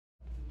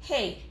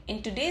Hey,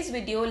 in today's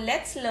video,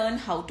 let's learn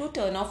how to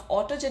turn off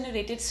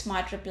auto-generated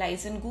smart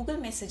replies in Google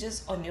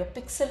Messages on your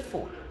Pixel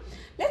phone.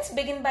 Let's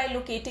begin by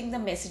locating the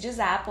Messages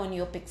app on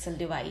your Pixel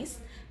device.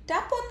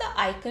 Tap on the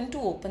icon to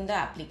open the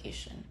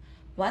application.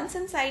 Once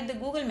inside the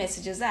Google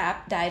Messages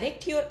app,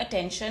 direct your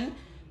attention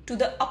to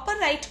the upper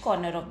right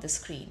corner of the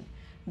screen.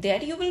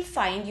 There you will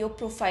find your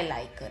profile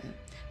icon.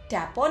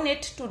 Tap on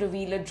it to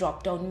reveal a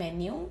drop-down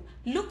menu.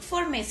 Look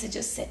for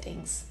Messages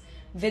settings.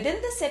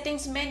 Within the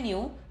settings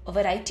menu, a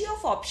variety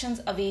of options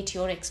await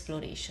your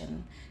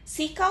exploration.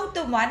 Seek out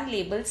the one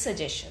labeled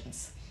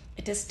Suggestions.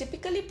 It is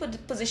typically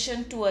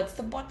positioned towards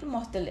the bottom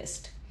of the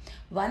list.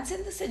 Once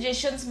in the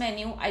Suggestions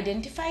menu,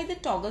 identify the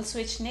toggle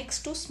switch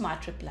next to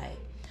Smart Reply.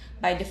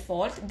 By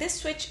default, this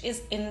switch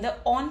is in the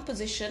on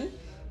position.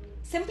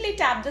 Simply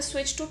tap the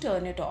switch to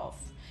turn it off.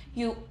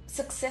 You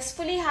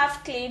successfully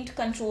have claimed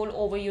control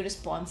over your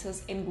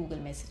responses in Google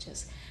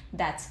Messages.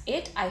 That's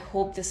it. I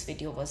hope this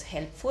video was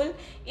helpful.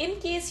 In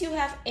case you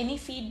have any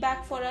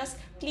feedback for us,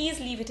 please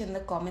leave it in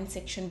the comment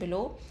section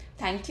below.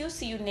 Thank you.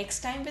 See you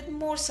next time with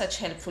more such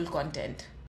helpful content.